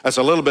 That's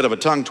a little bit of a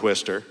tongue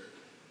twister.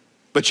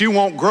 But you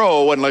won't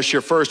grow unless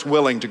you're first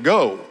willing to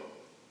go.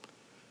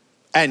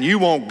 And you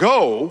won't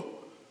go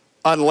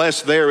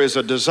unless there is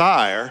a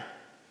desire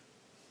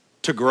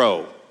to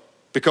grow.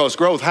 Because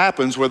growth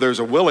happens where there's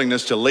a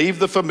willingness to leave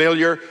the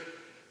familiar.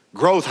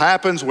 Growth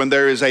happens when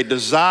there is a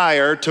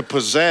desire to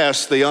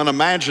possess the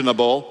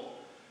unimaginable.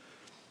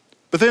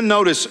 But then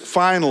notice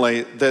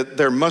finally that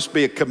there must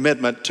be a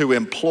commitment to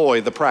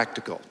employ the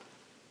practical.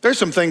 There's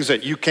some things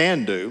that you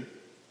can do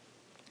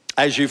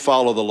as you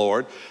follow the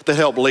Lord that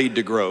help lead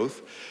to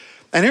growth.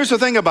 And here's the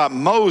thing about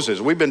Moses.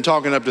 We've been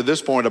talking up to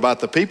this point about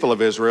the people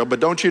of Israel, but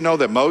don't you know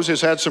that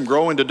Moses had some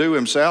growing to do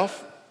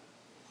himself?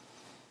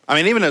 I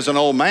mean, even as an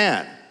old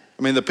man.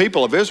 I mean, the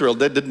people of Israel,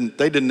 they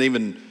didn't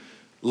even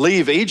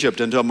leave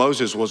Egypt until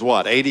Moses was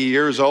what, 80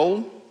 years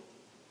old?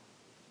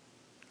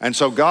 And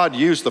so God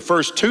used the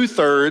first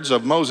 2/3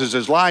 of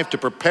Moses' life to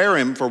prepare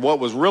him for what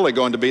was really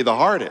going to be the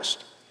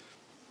hardest.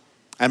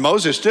 And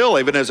Moses still,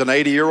 even as an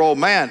 80-year-old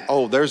man,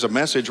 oh, there's a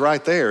message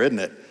right there, isn't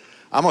it?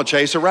 I'm going to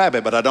chase a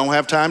rabbit, but I don't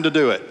have time to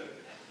do it.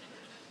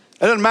 It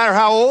doesn't matter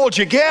how old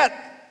you get.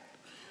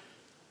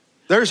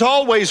 There's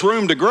always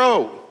room to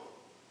grow.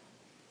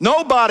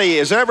 Nobody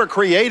is ever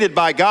created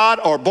by God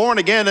or born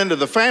again into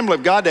the family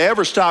of God to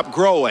ever stop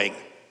growing.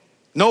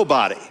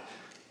 Nobody.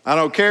 I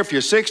don't care if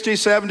you're 60,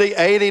 70,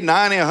 80,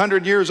 90,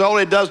 100 years old.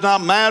 It does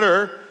not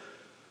matter.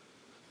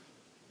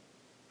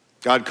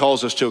 God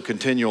calls us to a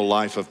continual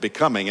life of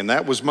becoming, and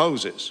that was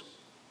Moses.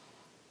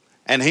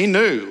 And he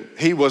knew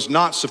he was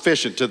not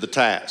sufficient to the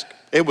task.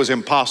 It was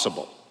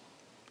impossible.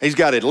 He's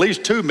got at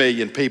least 2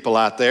 million people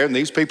out there, and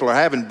these people are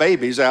having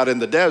babies out in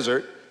the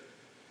desert.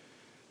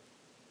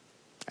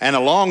 And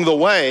along the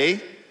way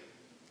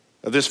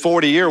of this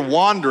 40-year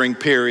wandering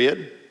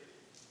period,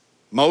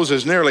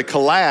 Moses nearly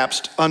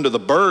collapsed under the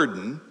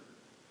burden.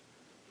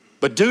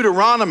 But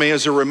Deuteronomy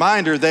is a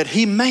reminder that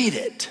he made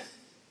it.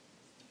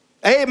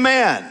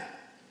 Amen.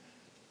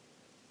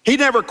 He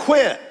never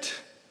quit,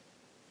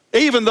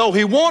 even though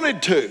he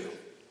wanted to.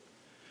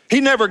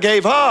 He never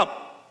gave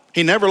up.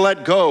 He never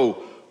let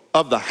go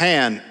of the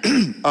hand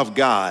of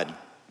God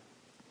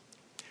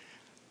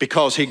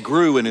because he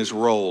grew in his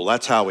role.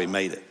 That's how he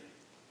made it.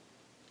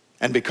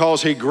 And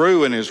because he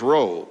grew in his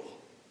role,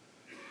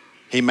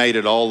 he made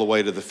it all the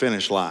way to the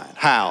finish line.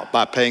 How?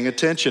 By paying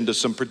attention to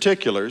some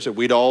particulars that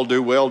we'd all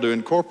do well to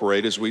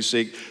incorporate as we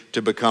seek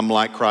to become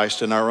like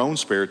Christ in our own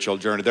spiritual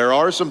journey. There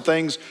are some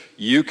things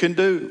you can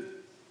do.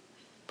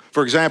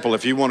 For example,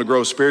 if you want to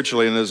grow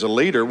spiritually and as a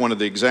leader, one of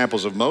the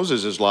examples of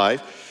Moses'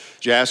 life,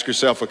 you ask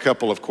yourself a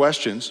couple of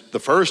questions. The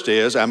first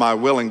is, am I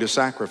willing to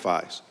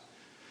sacrifice?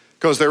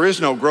 Because there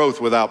is no growth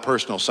without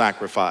personal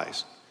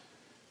sacrifice.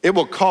 It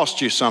will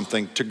cost you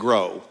something to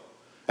grow.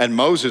 And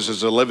Moses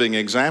is a living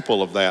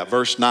example of that.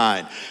 Verse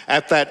 9,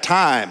 at that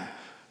time,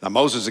 now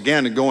Moses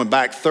again going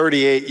back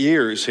 38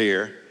 years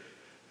here,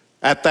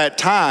 at that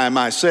time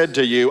I said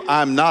to you,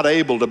 I'm not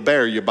able to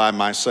bear you by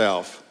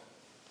myself.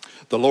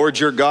 The Lord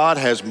your God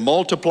has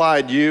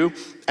multiplied you,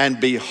 and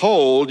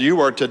behold,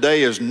 you are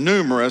today as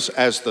numerous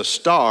as the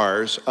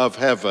stars of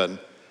heaven.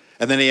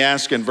 And then he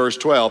asks in verse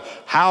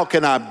 12, how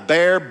can I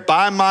bear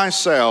by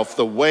myself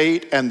the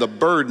weight and the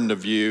burden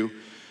of you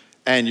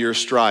and your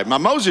stride? Now,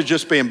 Moses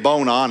just being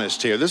bone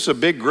honest here. This is a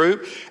big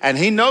group, and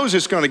he knows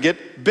it's going to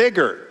get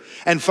bigger.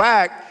 In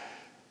fact,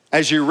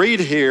 as you read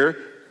here,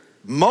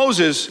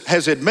 Moses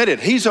has admitted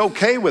he's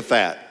okay with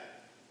that.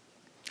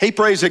 He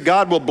prays that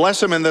God will bless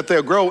them and that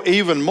they'll grow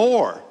even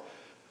more.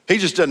 He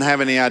just doesn't have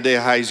any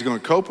idea how he's going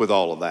to cope with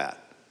all of that.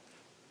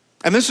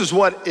 And this is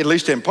what, at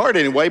least in part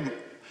anyway,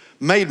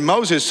 made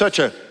Moses such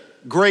a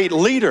great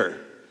leader.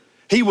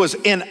 He was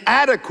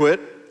inadequate,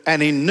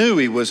 and he knew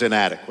he was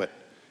inadequate.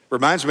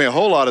 Reminds me a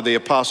whole lot of the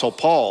Apostle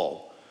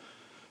Paul,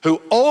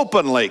 who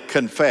openly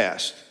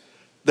confessed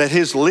that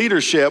his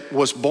leadership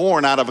was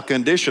born out of a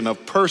condition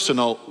of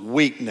personal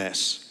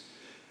weakness.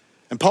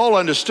 And Paul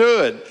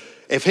understood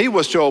if he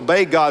was to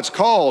obey God's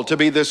call to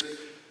be this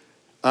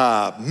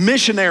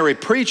missionary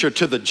preacher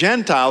to the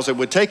Gentiles, it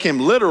would take him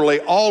literally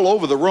all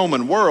over the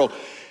Roman world.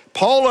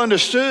 Paul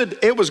understood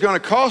it was going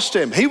to cost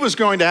him. He was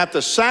going to have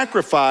to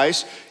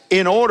sacrifice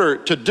in order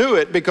to do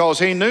it because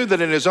he knew that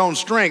in his own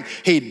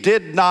strength, he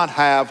did not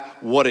have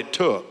what it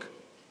took.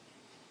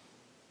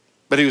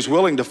 But he was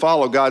willing to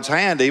follow God's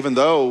hand even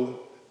though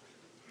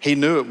he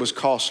knew it was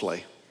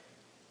costly.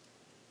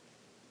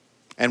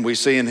 And we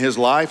see in his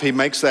life, he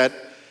makes that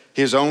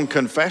his own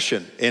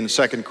confession in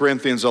 2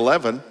 Corinthians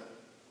 11,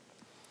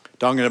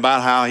 talking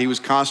about how he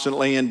was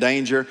constantly in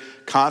danger,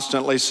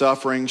 constantly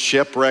suffering,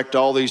 shipwrecked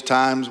all these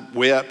times,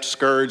 whipped,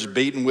 scourged,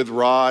 beaten with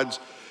rods,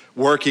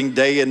 working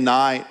day and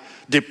night,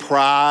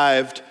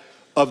 deprived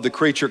of the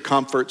creature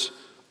comforts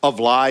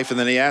of life. And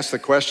then he asked the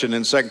question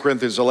in 2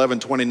 Corinthians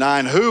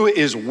 11:29, who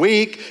is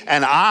weak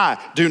and I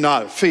do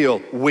not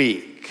feel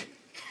weak?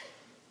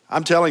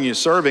 I'm telling you,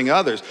 serving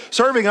others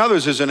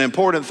is an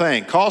important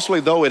thing. Costly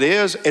though it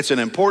is, it's an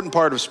important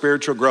part of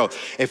spiritual growth.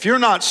 If you're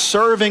not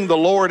serving the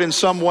Lord in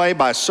some way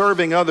by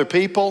serving other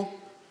people,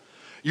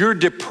 you're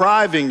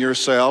depriving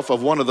yourself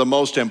of one of the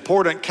most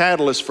important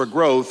catalysts for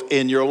growth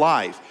in your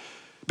life.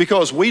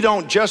 Because we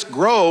don't just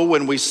grow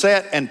when we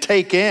sit and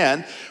take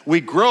in, we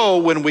grow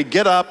when we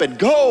get up and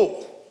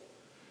go.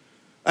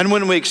 And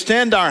when we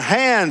extend our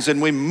hands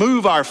and we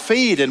move our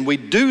feet and we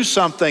do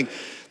something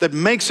that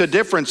makes a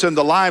difference in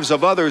the lives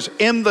of others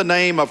in the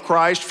name of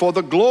Christ for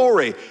the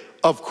glory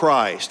of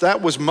Christ.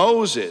 That was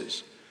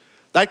Moses.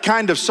 That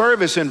kind of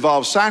service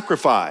involves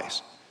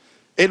sacrifice.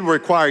 It'll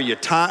require your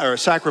time, or a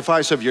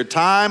sacrifice of your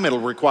time. It'll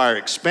require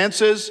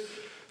expenses.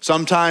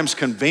 sometimes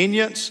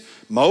convenience.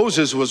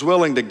 Moses was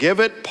willing to give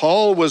it.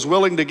 Paul was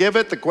willing to give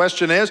it. The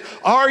question is,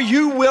 are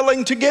you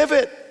willing to give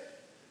it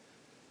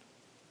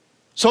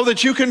so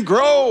that you can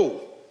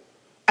grow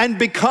and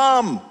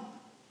become,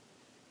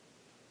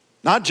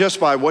 not just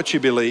by what you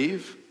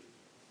believe,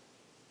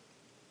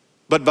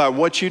 but by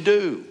what you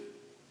do?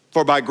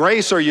 For by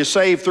grace are you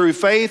saved through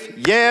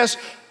faith? Yes,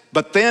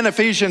 but then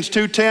Ephesians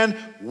 2:10,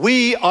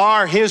 we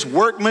are his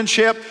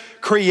workmanship,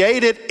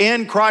 created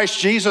in Christ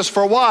Jesus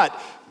for what?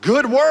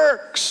 Good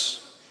works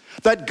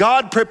that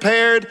God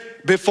prepared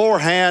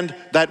beforehand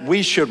that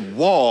we should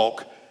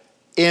walk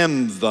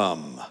in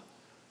them.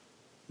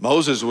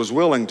 Moses was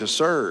willing to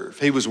serve.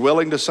 He was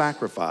willing to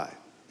sacrifice,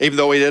 even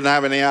though he didn't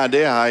have any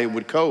idea how he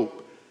would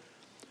cope,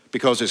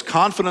 because his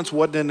confidence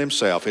wasn't in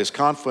himself. His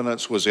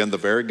confidence was in the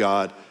very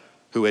God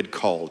who had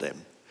called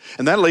him.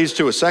 And that leads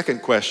to a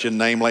second question,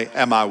 namely,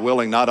 am I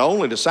willing not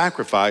only to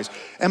sacrifice,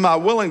 am I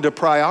willing to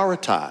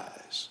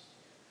prioritize?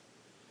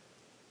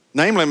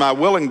 Namely, am I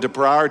willing to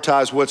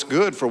prioritize what's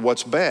good for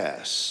what's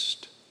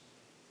best?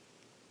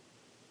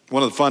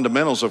 One of the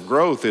fundamentals of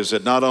growth is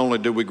that not only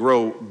do we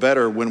grow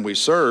better when we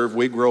serve,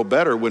 we grow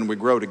better when we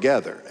grow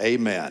together.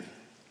 Amen.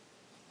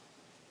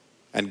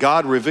 And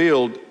God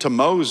revealed to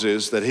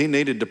Moses that he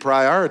needed to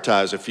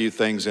prioritize a few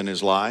things in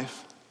his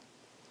life.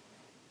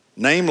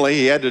 Namely,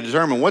 he had to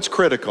determine what's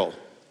critical.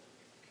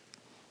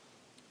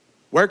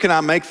 Where can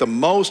I make the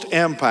most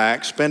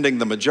impact spending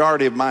the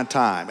majority of my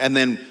time? And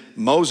then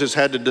Moses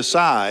had to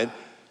decide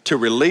to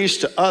release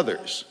to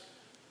others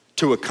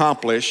to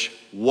accomplish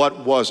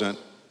what wasn't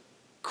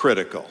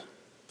critical.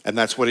 And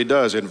that's what he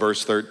does in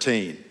verse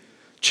 13.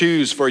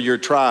 Choose for your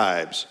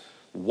tribes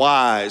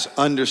wise,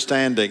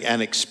 understanding,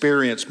 and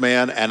experienced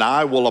men, and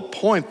I will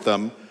appoint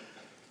them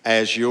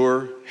as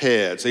your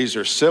heads. These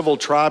are civil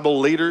tribal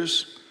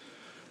leaders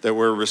that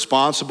were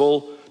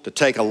responsible to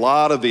take a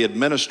lot of the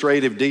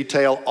administrative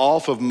detail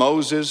off of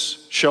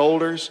Moses'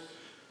 shoulders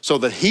so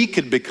that he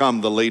could become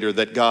the leader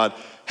that God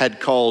had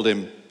called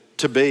him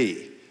to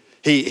be.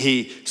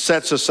 He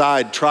sets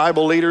aside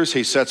tribal leaders.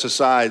 He sets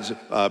aside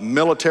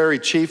military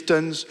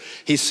chieftains.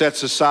 He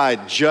sets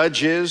aside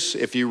judges,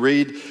 if you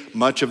read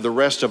much of the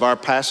rest of our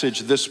passage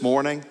this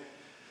morning,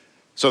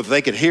 so that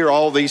they could hear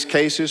all these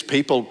cases.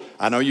 People,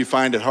 I know you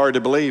find it hard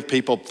to believe,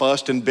 people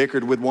fussed and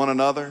bickered with one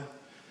another,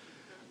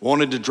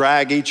 wanted to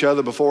drag each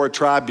other before a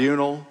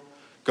tribunal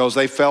because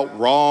they felt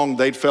wrong,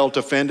 they'd felt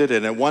offended,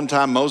 and at one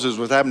time Moses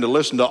was having to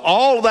listen to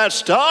all of that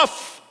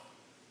stuff.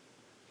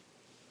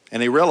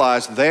 And he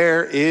realized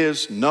there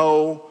is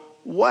no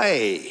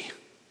way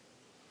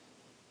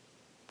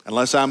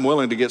unless I'm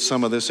willing to get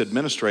some of this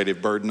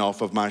administrative burden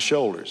off of my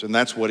shoulders. And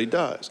that's what he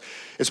does.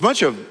 It's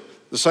much of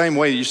the same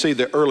way you see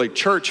the early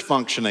church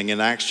functioning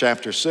in Acts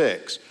chapter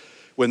 6.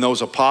 When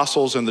those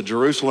apostles in the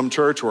Jerusalem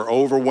church were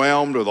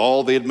overwhelmed with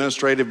all the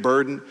administrative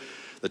burden.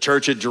 The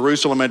church at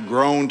Jerusalem had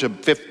grown to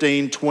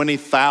 15,000,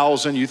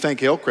 20,000. You think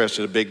Hillcrest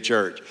is a big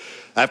church.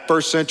 That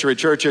first century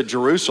church at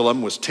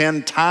Jerusalem was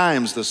 10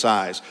 times the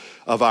size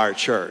of our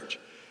church.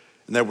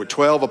 And there were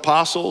 12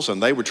 apostles,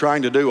 and they were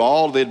trying to do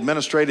all the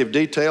administrative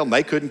detail, and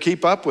they couldn't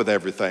keep up with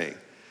everything.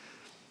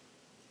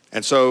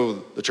 And so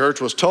the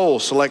church was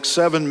told, select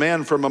 7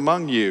 men from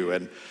among you.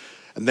 And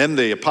then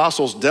the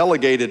apostles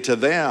delegated to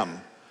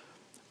them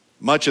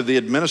much of the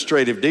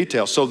administrative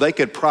detail so they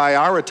could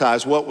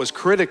prioritize what was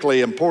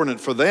critically important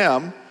for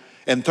them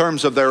in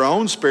terms of their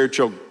own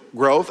spiritual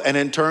growth and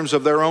in terms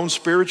of their own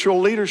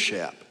spiritual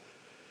leadership.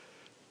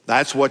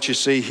 That's what you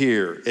see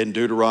here in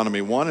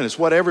Deuteronomy 1, and it's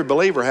what every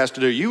believer has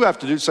to do. You have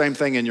to do the same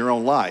thing in your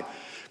own life.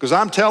 Because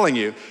I'm telling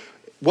you,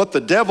 what the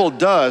devil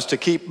does to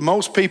keep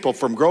most people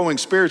from growing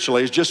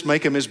spiritually is just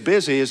make them as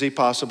busy as he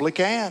possibly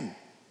can.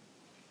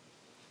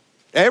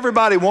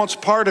 Everybody wants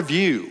part of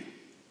you.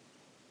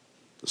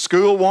 The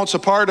school wants a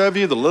part of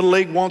you. The Little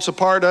League wants a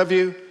part of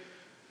you.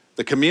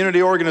 The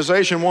community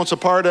organization wants a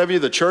part of you.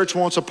 The church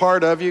wants a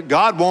part of you.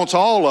 God wants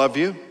all of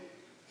you.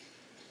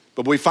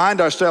 But we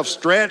find ourselves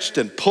stretched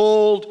and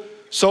pulled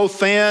so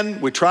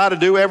thin. We try to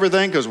do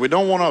everything because we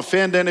don't want to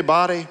offend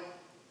anybody.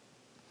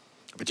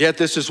 But yet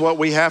this is what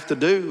we have to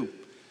do.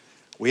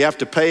 We have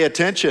to pay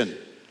attention.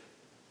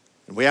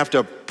 And we have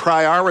to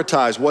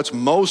prioritize what's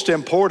most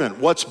important,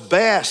 what's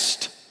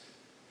best.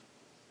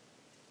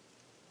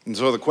 And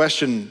so the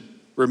question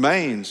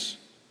remains,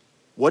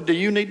 what do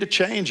you need to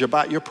change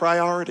about your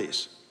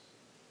priorities?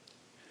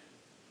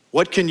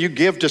 What can you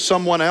give to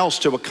someone else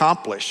to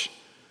accomplish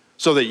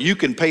so that you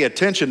can pay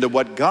attention to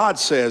what God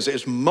says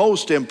is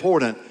most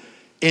important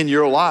in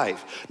your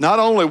life? Not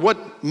only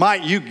what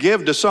might you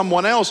give to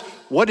someone else,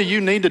 what do you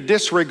need to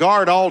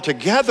disregard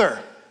altogether?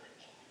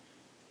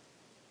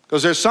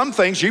 Because there's some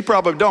things you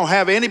probably don't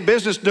have any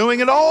business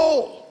doing at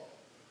all.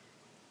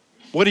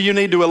 What do you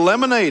need to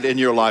eliminate in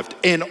your life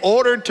in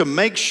order to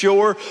make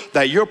sure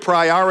that you're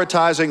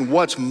prioritizing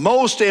what's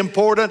most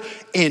important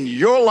in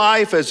your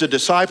life as a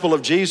disciple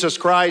of Jesus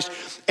Christ,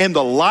 in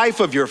the life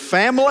of your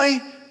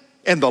family,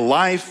 in the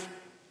life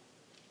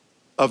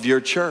of your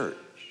church?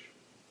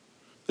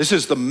 This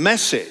is the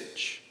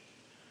message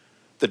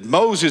that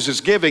Moses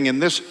is giving in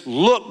this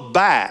look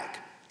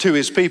back to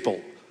his people.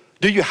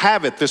 Do you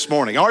have it this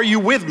morning? Are you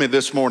with me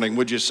this morning?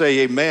 Would you say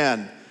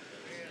amen?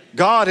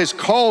 God has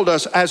called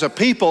us as a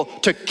people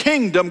to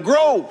kingdom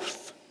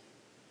growth.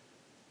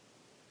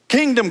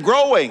 Kingdom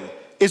growing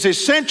is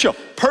essential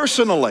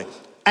personally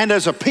and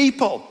as a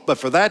people. But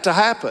for that to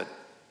happen,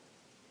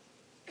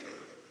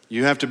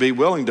 you have to be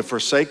willing to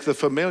forsake the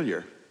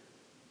familiar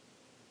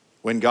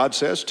when God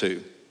says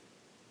to.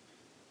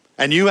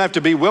 And you have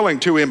to be willing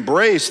to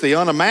embrace the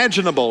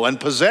unimaginable and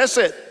possess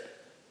it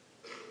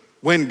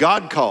when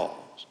God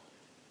calls.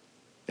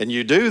 And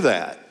you do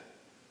that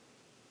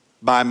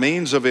by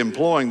means of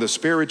employing the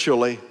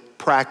spiritually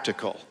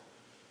practical,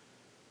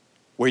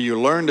 where you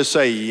learn to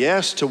say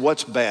yes to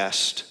what's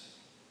best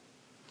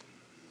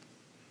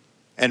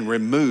and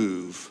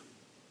remove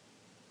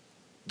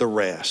the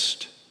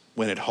rest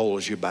when it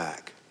holds you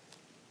back.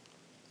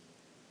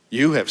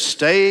 You have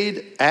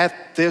stayed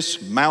at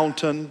this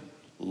mountain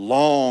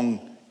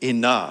long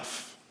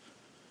enough.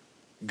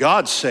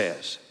 God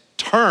says,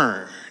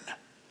 turn,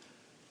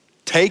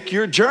 take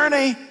your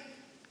journey,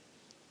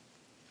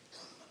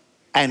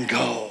 and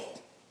go.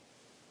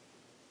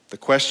 The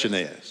question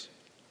is,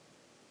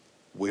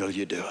 will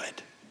you do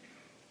it?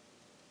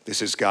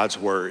 This is God's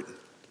word,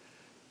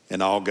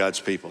 and all God's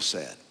people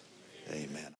said, amen.